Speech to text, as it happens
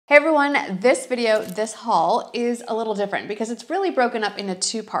Hey everyone, this video, this haul is a little different because it's really broken up into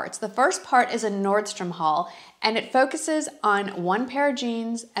two parts. The first part is a Nordstrom haul and it focuses on one pair of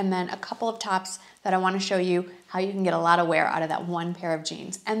jeans and then a couple of tops that I want to show you how you can get a lot of wear out of that one pair of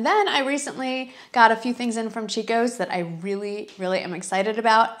jeans. And then I recently got a few things in from Chicos that I really am excited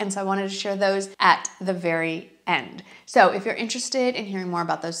about, and so I wanted to share those at the very end. So if you're interested in hearing more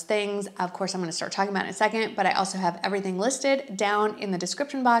about those things, of course I'm going to start talking about it in a second, but I also have everything listed down in the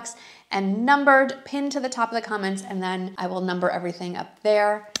description box and numbered, pinned to the top of the comments, and then I will number everything up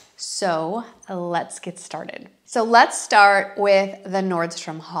there. So let's get started. So let's start with the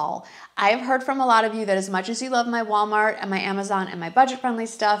Nordstrom haul. I've heard from a lot of you that as much as you love my Walmart and my Amazon and my budget-friendly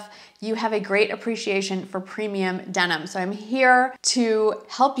stuff, you have a great appreciation for premium denim. So I'm here to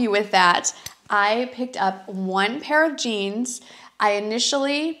help you with that. I picked up one pair of jeans. I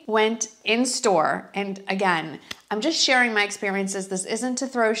initially went in store, and again, I'm just sharing my experiences. This isn't to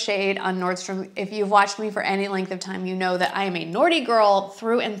throw shade on Nordstrom. If you've watched me for any length of time, you know that I am a Nordy girl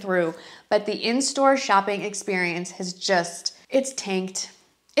through and through, but the in-store shopping experience has just, it's tanked.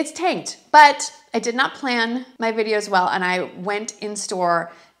 It's tanked, but I did not plan my videos well, and I went in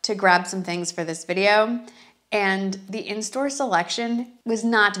store to grab some things for this video, and the in-store selection was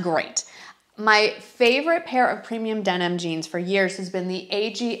not great. My favorite pair of premium denim jeans for years has been the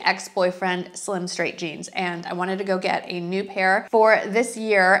AG ex-boyfriend slim straight jeans, and I wanted to go get a new pair for this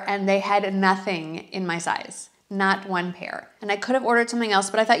year, and they had nothing in my size. Not one pair. And I could have ordered something else,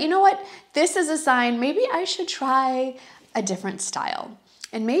 but I thought, you know what? This is a sign. Maybe I should try a different style.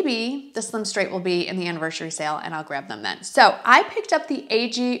 And maybe the slim straight will be in the anniversary sale and I'll grab them then. So I picked up the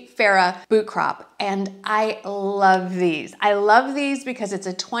AG Farrah boot crop and I love these. I love these because it's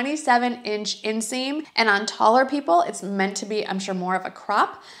a 27-inch inseam, and on taller people, it's meant to be, I'm sure, more of a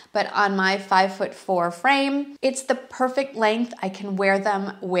crop, but on my 5'4" frame, it's the perfect length. I can wear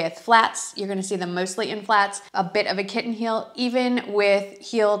them with flats. You're gonna see them mostly in flats, a bit of a kitten heel, even with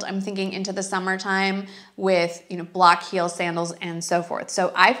heeled, I'm thinking into the summertime with, you know, block heel sandals and so forth.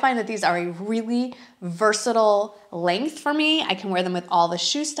 So I find that these are a really versatile length for me. I can wear them with all the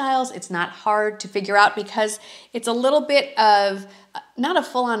shoe styles. It's not hard to figure out because it's a little bit of, not a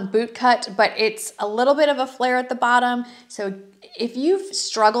full-on boot cut, but it's a little bit of a flare at the bottom. So if you've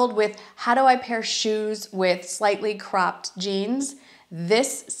struggled with how do I pair shoes with slightly cropped jeans,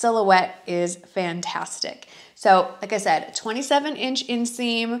 this silhouette is fantastic. So like I said, 27-inch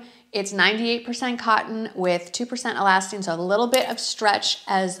inseam. It's 98% cotton with 2% elastane, so a little bit of stretch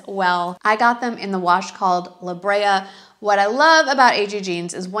as well. I got them in the wash called Brea. What I love about AG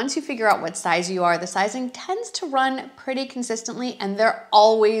jeans is once you figure out what size you are, the sizing tends to run pretty consistently and they're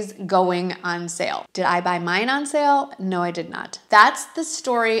always going on sale. Did I buy mine on sale? No, I did not. That's the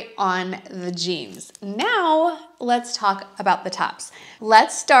story on the jeans. Now, let's talk about the tops.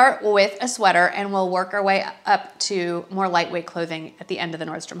 Let's start with a sweater and we'll work our way up to more lightweight clothing at the end of the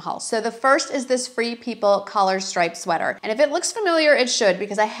Nordstrom haul. So the first is this Free People collar stripe sweater. And if it looks familiar, it should,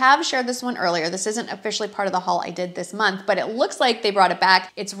 because I have shared this one earlier. This isn't officially part of the haul I did this month, but it looks like they brought it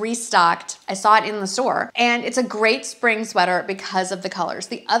back. It's restocked. I saw it in the store, and it's a great spring sweater because of the colors.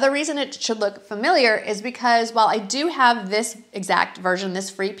 The other reason it should look familiar is because while I do have this exact version,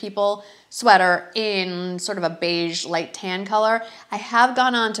 this Free People sweater in sort of a beige light tan color, I have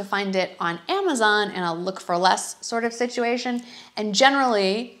gone on to find it on Amazon in a look for less sort of situation, and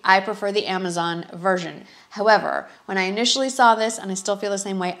generally I prefer the Amazon version. However, when I initially saw this, and I still feel the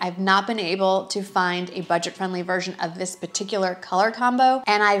same way, I've not been able to find a budget-friendly version of this particular color combo,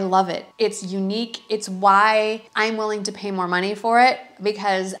 and I love it. It's unique. It's why I'm willing to pay more money for it,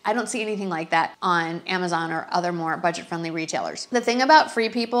 because I don't see anything like that on Amazon or other more budget-friendly retailers. The thing about Free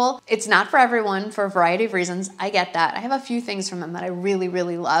People, it's not for everyone for a variety of reasons. I get that. I have a few things from them that I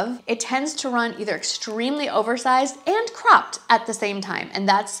really love. It tends to run either extremely oversized and cropped at the same time, and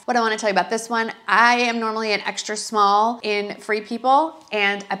that's what I want to tell you about this one. I am normally an extra small in Free People,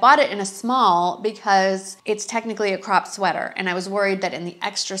 and I bought it in a small because it's technically a cropped sweater, and I was worried that in the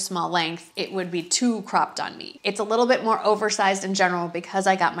extra small length it would be too cropped on me. It's a little bit more oversized in general because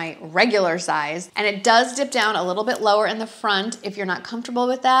I got my regular size, and it does dip down a little bit lower in the front. If you're not comfortable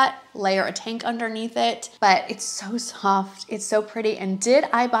with that, layer a tank underneath it, but it's so soft, it's so pretty. And did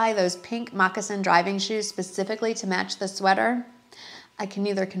I buy those pink moccasin driving shoes specifically to match the sweater? I can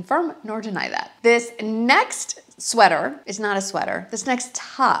neither confirm nor deny that. This next sweater is not a sweater. This next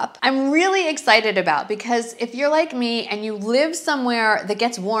top, I'm really excited about because if you're like me and you live somewhere that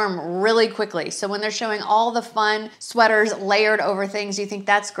gets warm really quickly, so when they're showing all the fun sweaters layered over things, you think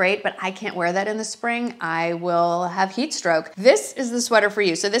that's great, but I can't wear that in the spring. I will have heat stroke. This is the sweater for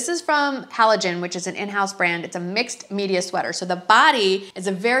you. So this is from Halogen, which is an in-house brand. It's a mixed media sweater. So the body is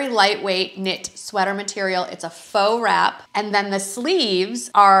a very lightweight knit sweater material. It's a faux wrap. And then the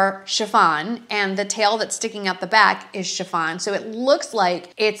sleeves are chiffon and the tail that's sticking out the back is chiffon. So it looks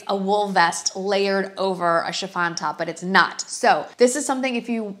like it's a wool vest layered over a chiffon top, but it's not. So this is something, if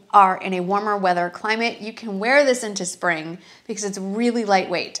you are in a warmer weather climate, you can wear this into spring because it's really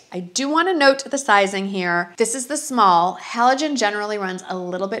lightweight. I do want to note the sizing here. This is the small. Halogen generally runs a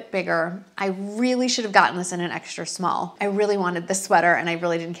little bit bigger. I really should have gotten this in an extra small. I really wanted this sweater and I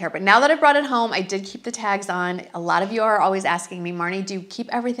really didn't care. But now that I brought it home, I did keep the tags on. A lot of you are always asking me, Marnie, do you keep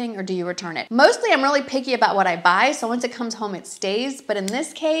everything or do you return it? Mostly I'm really picky about what I buy, so once it comes home, it stays. But in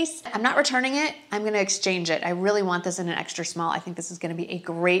this case, I'm not returning it. I'm gonna exchange it. I really want this in an extra small. I think this is gonna be a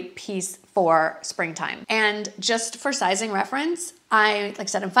great piece for springtime. And just for sizing reference, like I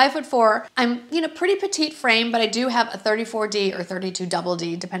said, I'm 5'4". I'm, pretty petite frame, but I do have a 34D or 32 double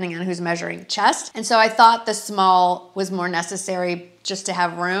D, depending on who's measuring chest. And so I thought the small was more necessary just to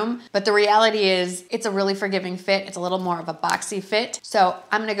have room. But the reality is it's a really forgiving fit. It's a little more of a boxy fit. So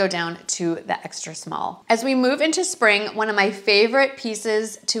I'm gonna go down to the extra small. As we move into spring, one of my favorite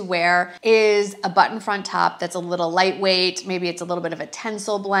pieces to wear is a button front top that's a little lightweight. Maybe it's a little bit of a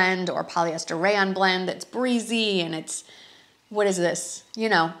TENCEL blend or polyester rayon blend that's breezy and it's, what is this?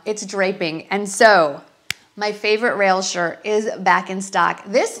 It's draping. And so my favorite rail shirt is back in stock.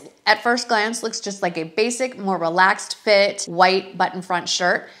 This, at first glance, looks just like a basic, more relaxed fit, white button front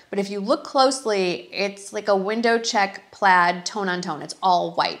shirt. But if you look closely, it's like a window check plaid tone on tone. It's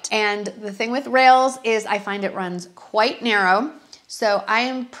all white. And the thing with rails is I find it runs quite narrow. So I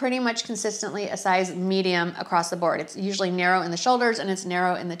am pretty much consistently a size medium across the board. It's usually narrow in the shoulders and it's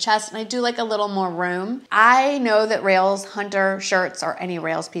narrow in the chest, and I do like a little more room. I know that rails, hunter shirts, or any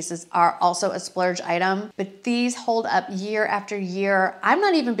rails pieces are also a splurge item, but these hold up year after year. I'm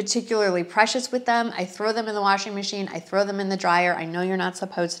not even particularly precious with them. I throw them in the washing machine. I throw them in the dryer. I know you're not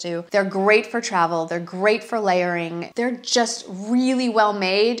supposed to. They're great for travel. They're great for layering. They're just really well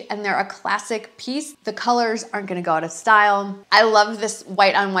made and they're a classic piece. The colors aren't gonna go out of style. I love this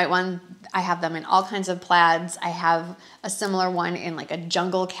white on white one. I have them in all kinds of plaids. I have a similar one in like a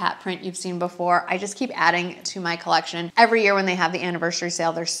jungle cat print you've seen before. I just keep adding to my collection. Every year when they have the anniversary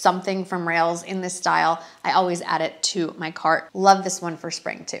sale, there's something from Rails in this style. I always add it to my cart. Love this one for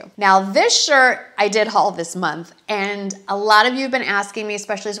spring too. Now this shirt I did haul this month, and a lot of you have been asking me,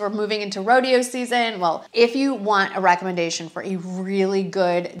 especially as we're moving into rodeo season, well, if you want a recommendation for a really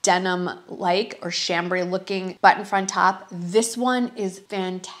good denim-like or chambray looking button front top, this one is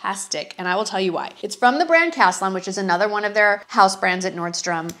fantastic. And I will tell you why. It's from the brand Caslon, which is another one of their house brands at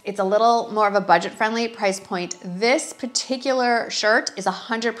Nordstrom. It's a little more of a budget-friendly price point. This particular shirt is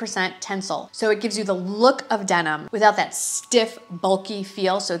 100% TENCEL. So it gives you the look of denim without that stiff, bulky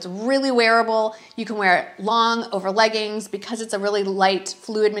feel. So it's really wearable. You can wear it long over leggings. Because it's a really light,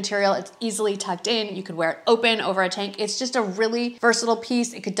 fluid material, it's easily tucked in. You could wear it open over a tank. It's just a really versatile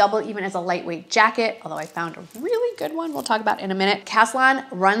piece. It could double even as a lightweight jacket, although I found a really good one we'll talk about in a minute. Caslon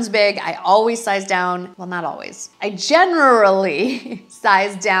runs big. I always size down. Well, not always. I generally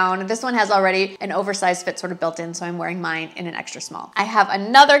size down. This one has already an oversized fit sort of built in, so I'm wearing mine in an extra small. I have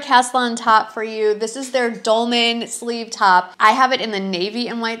another Caslon top for you. This is their Dolman sleeve top. I have it in the navy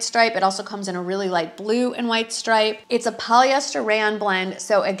and white stripe. It also comes in a really light blue and white stripe. It's a polyester rayon blend,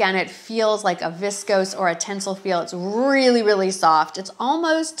 so again, it feels like a viscose or a TENCEL feel. It's really, really soft. It's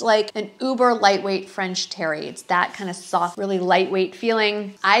almost like an uber lightweight French terry. It's that kind of soft, really lightweight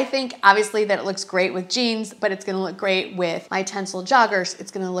feeling. I think obviously that it looks great with jeans, but it's gonna look great with my TENCEL joggers.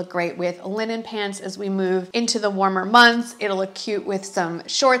 It's gonna look great with linen pants as we move into the warmer months. It'll look cute with some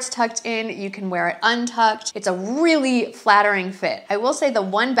shorts tucked in. You can wear it untucked. It's a really flattering fit. I will say the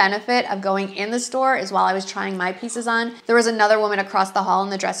one benefit of going in the store is while I was trying my pieces on, there was another woman across the hall in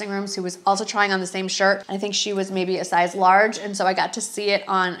the dressing rooms who was also trying on the same shirt. I think she was maybe a size large, and so I got to see it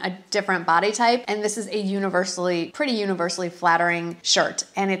on a different body type, and this is a pretty universally flattering shirt,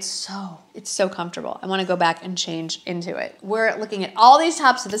 and it's so comfortable. I wanna go back and change into it. We're looking at all these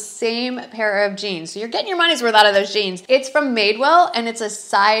tops with the same pair of jeans. So you're getting your money's worth out of those jeans. It's from Madewell and it's a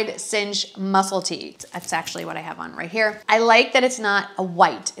side cinch muscle tee. That's actually what I have on right here. I like that it's not a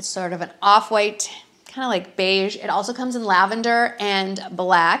white. It's sort of an off-white, kind of like beige. It also comes in lavender and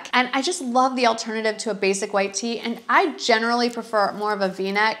black. And I just love the alternative to a basic white tee. And I generally prefer more of a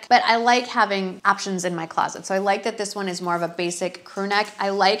V-neck, but I like having options in my closet. So I like that this one is more of a basic crew neck. I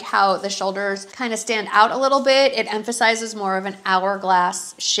like how the shoulders kind of stand out a little bit. It emphasizes more of an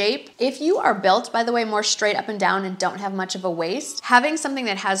hourglass shape. If you are built, by the way, more straight up and down and don't have much of a waist, having something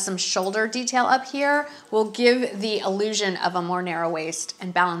that has some shoulder detail up here will give the illusion of a more narrow waist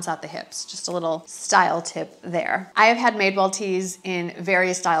and balance out the hips. Just a little style tip there. I have had Madewell tees in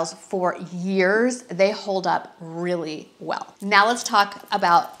various styles for years. They hold up really well. Now let's talk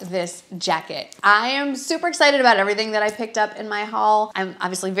about this jacket. I am super excited about everything that I picked up in my haul. I'm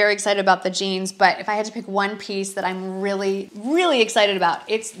obviously very excited about the jeans, but if I had to pick one piece that I'm really, really excited about,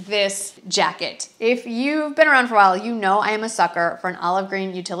 it's this jacket. If you've been around for a while, you know I am a sucker for an olive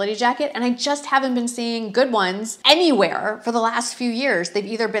green utility jacket, and I just haven't been seeing good ones anywhere for the last few years. They've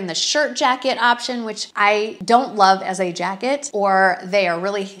either been the shirt jacket option, which I don't love as a jacket, or they are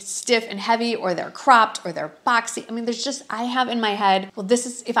really stiff and heavy, or they're cropped, or they're boxy. I mean, there's just, I have in my head, well, this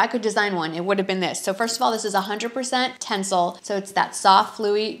is, if I could design one, it would have been this. So first of all, this is 100% TENCEL. So it's that soft,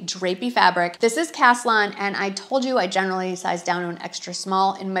 fluey, drapey fabric. This is Caslon, and I told you I generally size down to an extra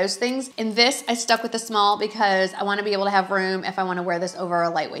small in most things. In this, I stuck with the small because I want to be able to have room if I want to wear this over a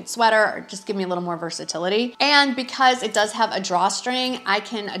lightweight sweater, or just give me a little more versatility. And because it does have a drawstring, I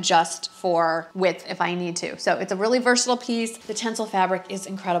can adjust for width if I need to. So it's a really versatile piece. The TENCEL fabric is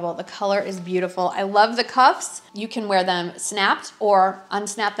incredible. The color is beautiful. I love the cuffs. You can wear them snapped or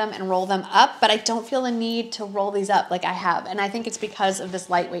unsnap them and roll them up, but I don't feel a need to roll these up like I have. And I think it's because of this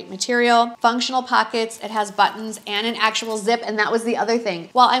lightweight material. Functional pockets, it has buttons and an actual zip, and that was the other thing.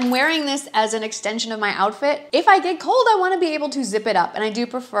 While I'm wearing this as an extension of my outfit, if I get cold, I want to be able to zip it up, and I do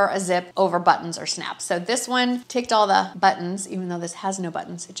prefer a zip over buttons or snaps. So this one ticked all the buttons, even though this has no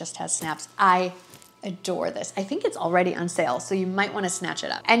buttons, it just has snaps. I adore this. I think it's already on sale, so you might want to snatch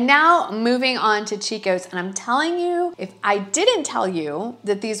it up. And now moving on to Chicos, and I'm telling you, if I didn't tell you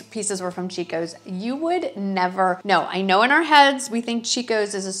that these pieces were from Chicos, you would never know. I know in our heads, we think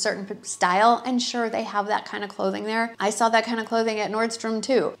Chicos is a certain style, and sure, they have that kind of clothing there. I saw that kind of clothing at Nordstrom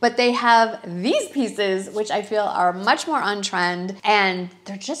too, but they have these pieces, which I feel are much more on trend, and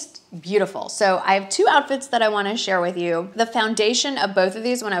they're just beautiful. So I have two outfits that I want to share with you. The foundation of both of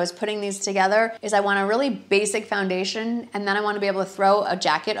these, when I was putting these together, is I want a really basic foundation, and then I want to be able to throw a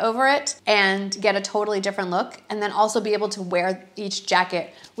jacket over it and get a totally different look, and then also be able to wear each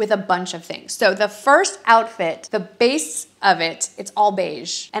jacket with a bunch of things. So the first outfit, the base of it, it's all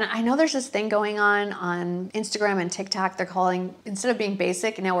beige. And I know there's this thing going on Instagram and TikTok, they're calling, instead of being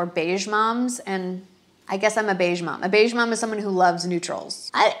basic, now we're beige moms, and I guess I'm a beige mom. A beige mom is someone who loves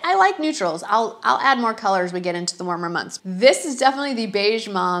neutrals. I like neutrals. I'll add more color as we get into the warmer months. This is definitely the beige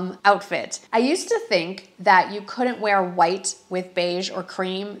mom outfit. I used to think that you couldn't wear white with beige or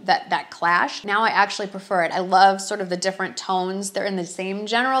cream, that clash. Now I actually prefer it. I love sort of the different tones. They're in the same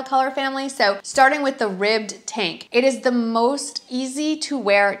general color family. So starting with the ribbed tank. It is the most easy to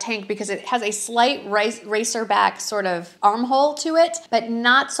wear tank because it has a slight racer back sort of armhole to it, but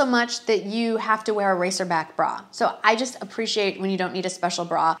not so much that you have to wear a racer back bra. So I just appreciate when you don't need a special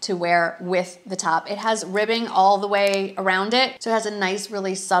bra to wear with the top. It has ribbing all the way around it, so it has a nice,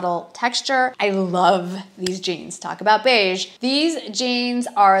 really subtle texture. I love these jeans. Talk about beige. These jeans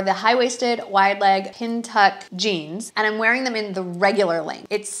are the high-waisted, wide-leg Pintuck jeans, and I'm wearing them in the regular length.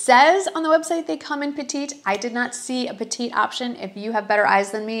 It says on the website they come in petite. I did not see a petite option. If you have better eyes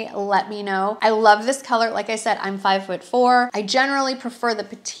than me, let me know. I love this color. Like I said, I'm 5'4". I generally prefer the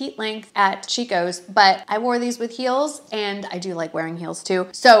petite length at Chicos, but I wore these with heels, and I do like wearing heels too.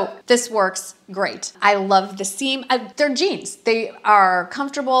 So this works great. I love the seam. They're jeans. They are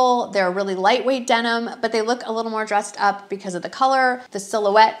comfortable. They're really lightweight denim, but they look a little more dressed up because of the color, the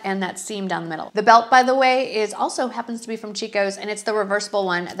silhouette, and that seam down the middle. The belt, by the way, is also happens to be from Chicos, and it's the reversible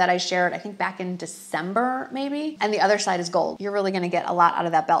one that I shared, I think back in December, maybe. And the other side is gold. You're really gonna get a lot out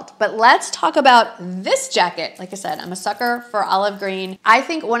of that belt. But let's talk about this jacket. Like I said, I'm a sucker for olive green. I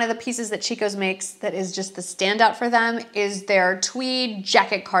think one of the pieces that Chicos makes that is just the standout for them is their tweed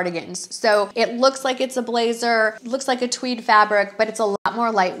jacket cardigans. So it looks like it's a blazer, looks like a tweed fabric, but it's a lot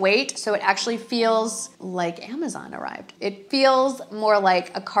more lightweight. So it actually feels like Amazon arrived. It feels more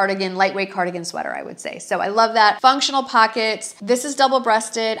like a cardigan, lightweight cardigan sweater, I would say. So I love that. Functional pockets. This is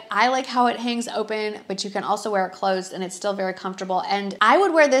double-breasted. I like how it hangs open, but you can also wear it closed and it's still very comfortable. And I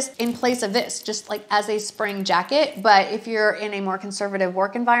would wear this in place of this, just like as a spring jacket. But if you're in a more conservative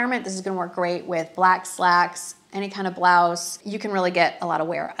work environment, this is gonna work great with black slacks any kind of blouse, you can really get a lot of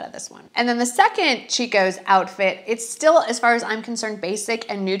wear out of this one. And then the second Chicos outfit, it's still, as far as I'm concerned, basic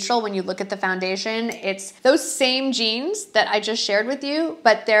and neutral. When you look at the foundation, it's those same jeans that I just shared with you,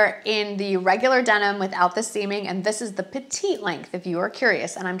 but they're in the regular denim without the seaming, and this is the petite length if you are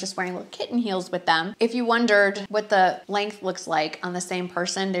curious, and I'm just wearing little kitten heels with them. If you wondered what the length looks like on the same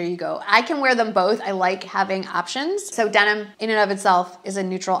person, there you go. I can wear them both. I like having options. So denim in and of itself is a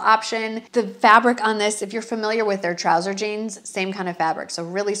neutral option. The fabric on this, if you're familiar with their trouser jeans, same kind of fabric. So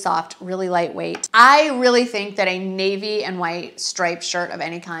really soft, really lightweight. I really think that a navy and white striped shirt of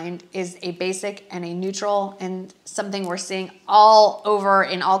any kind is a basic and a neutral, and something we're seeing all over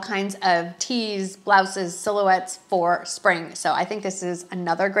in all kinds of tees, blouses, silhouettes for spring. So I think this is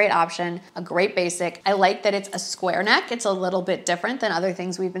another great option, a great basic. I like that it's a square neck. It's a little bit different than other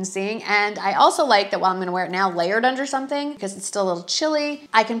things we've been seeing. And I also like that while I'm gonna wear it now layered under something, because it's still a little chilly,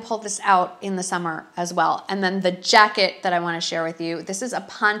 I can pull this out in the summer as well. And then the jacket that I wanna share with you, this is a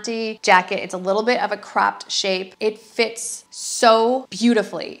Ponte jacket. It's a little bit of a cropped shape. It fits so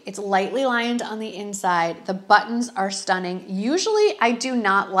beautifully. It's lightly lined on the inside. The buttons are stunning. Usually I do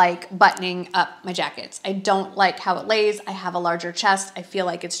not like buttoning up my jackets. I don't like how it lays. I have a larger chest. I feel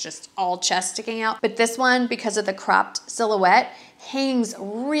like it's just all chest sticking out. But this one, because of the cropped silhouette, hangs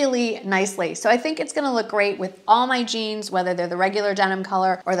really nicely. So I think it's gonna look great with all my jeans, whether they're the regular denim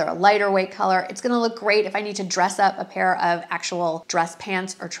color or they're a lighter weight color. It's gonna look great if I need to dress up a pair of actual dress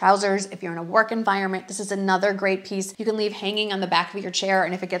pants or trousers. If you're in a work environment, this is another great piece you can leave hanging on the back of your chair,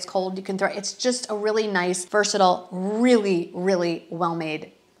 and if it gets cold, you can throw it. It's just a really nice, versatile, really, really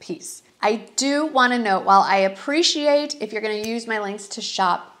well-made piece. I do wanna note, while I appreciate if you're gonna use my links to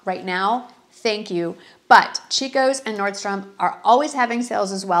shop right now, thank you. But Chicos and Nordstrom are always having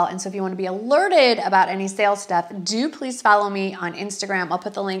sales as well. And so if you want to be alerted about any sale stuff, do please follow me on Instagram. I'll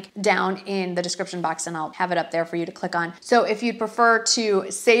put the link down in the description box and I'll have it up there for you to click on. So if you'd prefer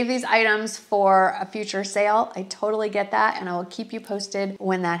to save these items for a future sale, I totally get that. And I will keep you posted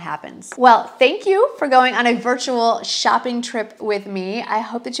when that happens. Well, thank you for going on a virtual shopping trip with me. I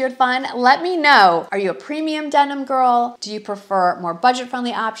hope that you had fun. Let me know. Are you a premium denim girl? Do you prefer more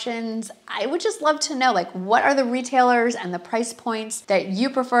budget-friendly options? I would just love to know, like, what are the retailers and the price points that you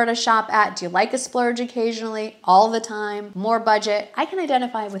prefer to shop at? Do you like a splurge occasionally, all the time, more budget? I can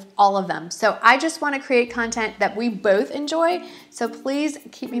identify with all of them. So I just want to create content that we both enjoy. So please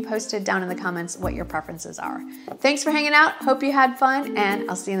keep me posted down in the comments what your preferences are. Thanks for hanging out. Hope you had fun, and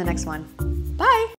I'll see you in the next one. Bye.